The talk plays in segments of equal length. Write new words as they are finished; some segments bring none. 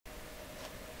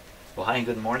Well, hi and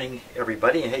good morning,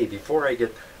 everybody. Hey, before I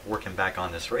get working back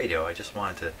on this radio, I just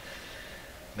wanted to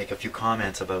make a few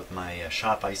comments about my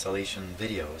shop isolation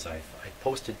videos. I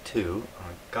posted two.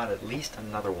 I've got at least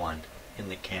another one in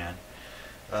the can.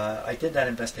 I did that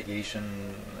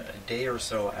investigation a day or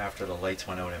so after the lights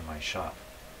went out in my shop,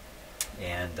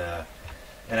 and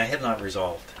I have not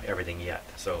resolved everything yet,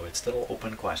 so it's still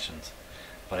open questions.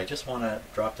 But I just want to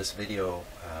drop this video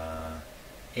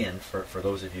in for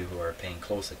those of you who are paying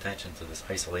close attention to this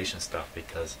isolation stuff,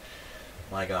 because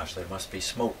my gosh, there must be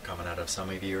smoke coming out of some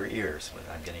of your ears.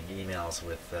 I'm getting emails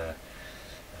with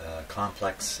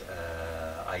complex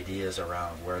ideas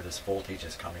around where this voltage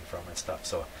is coming from and stuff.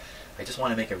 So I just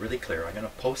want to make it really clear. I'm going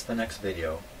to post the next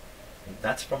video.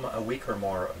 That's from a week or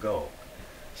more ago.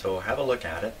 So have a look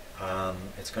at it.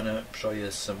 It's going to show you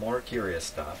some more curious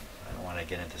stuff. I don't want to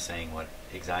get into saying what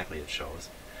exactly it shows.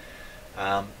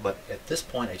 But at this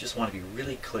point, I just want to be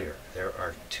really clear. There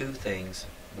are two things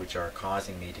which are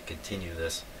causing me to continue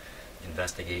this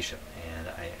investigation, and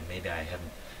maybe I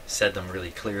haven't said them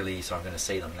really clearly, so I'm going to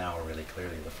say them now really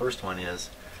clearly. The first one is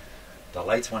the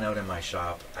lights went out in my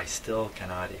shop. I still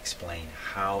cannot explain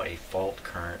how a fault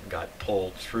current got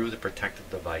pulled through the protective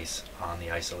device on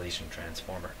the isolation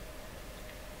transformer.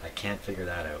 I can't figure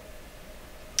that out.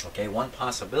 Okay, one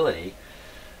possibility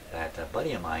that a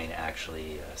buddy of mine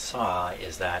actually saw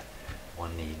is that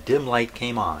when the dim light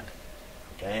came on,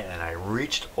 okay, and I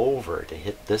reached over to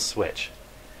hit this switch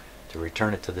to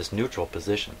return it to this neutral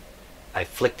position, I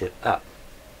flicked it up,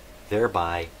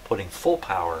 thereby putting full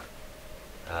power,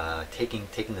 taking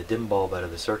the dim bulb out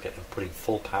of the circuit and putting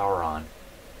full power on.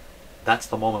 That's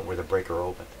the moment where the breaker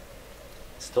opened.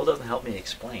 Still doesn't help me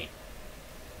explain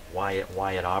why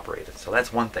it operated. So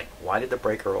that's one thing. Why did the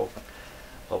breaker open?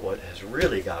 But what has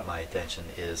really got my attention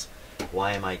is,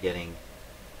 why am I getting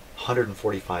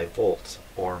 145 volts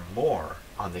or more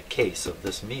on the case of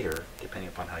this meter, depending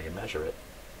upon how you measure it?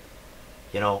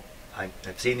 You know, I've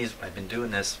seen these, I've been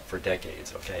doing this for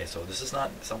decades, okay? So this is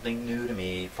not something new to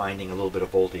me, finding a little bit of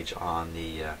voltage on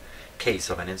the case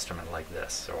of an instrument like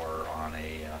this, or on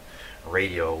a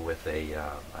radio with a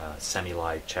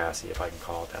semi-live chassis, if I can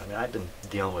call it that. I mean, I've been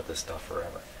dealing with this stuff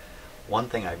forever. One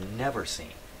thing I've never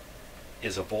seen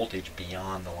is a voltage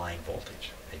beyond the line voltage.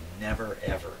 I never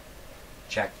ever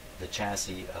checked the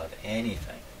chassis of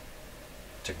anything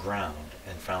to ground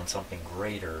and found something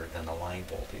greater than the line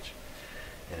voltage.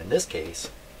 And in this case,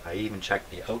 I even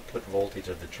checked the output voltage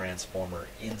of the transformer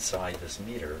inside this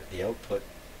meter. The output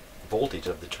voltage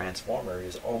of the transformer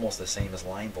is almost the same as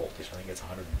line voltage. I think it's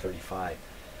 135.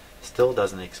 Still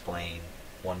doesn't explain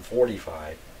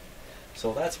 145.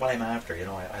 So that's what I'm after. You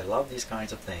know, I love these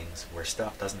kinds of things where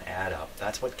stuff doesn't add up.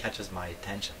 That's what catches my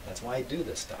attention. That's why I do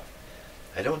this stuff.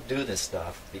 I don't do this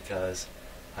stuff because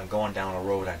I'm going down a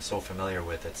road I'm so familiar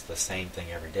with, it's the same thing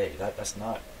every day. That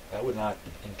would not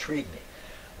intrigue me.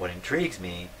 What intrigues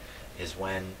me is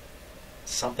when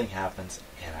something happens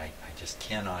and I just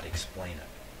cannot explain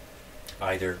it.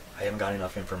 Either I haven't got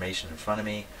enough information in front of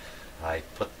me, I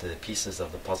put the pieces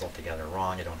of the puzzle together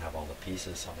wrong, I don't have all the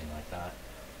pieces, something like that.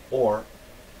 Or,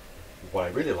 what I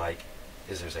really like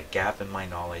is there's a gap in my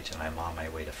knowledge and I'm on my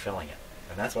way to filling it.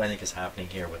 And that's what I think is happening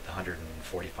here with the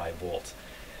 145 volts.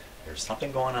 There's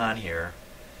something going on here,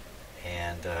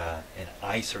 and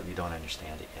I certainly don't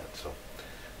understand it yet.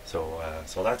 So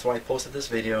that's why I posted this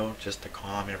video, just to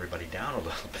calm everybody down a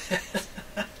little bit.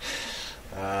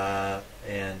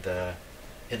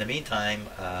 In the meantime,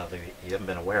 you haven't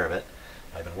been aware of it,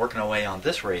 I've been working away on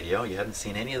this radio. You haven't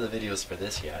seen any of the videos for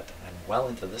this yet. I'm well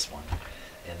into this one.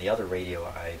 And the other radio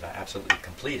I've absolutely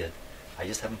completed. I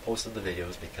just haven't posted the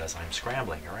videos because I'm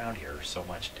scrambling around here so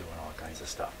much, doing all kinds of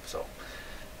stuff. So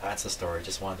that's the story.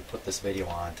 Just wanted to put this video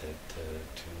on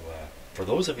for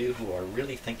those of you who are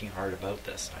really thinking hard about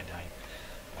this.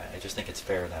 I just think it's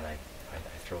fair that I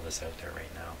throw this out there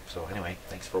right now. So anyway,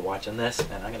 thanks for watching this,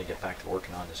 and I'm going to get back to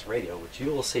working on this radio, which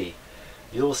you will see.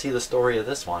 You will see the story of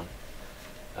this one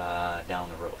down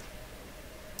the road.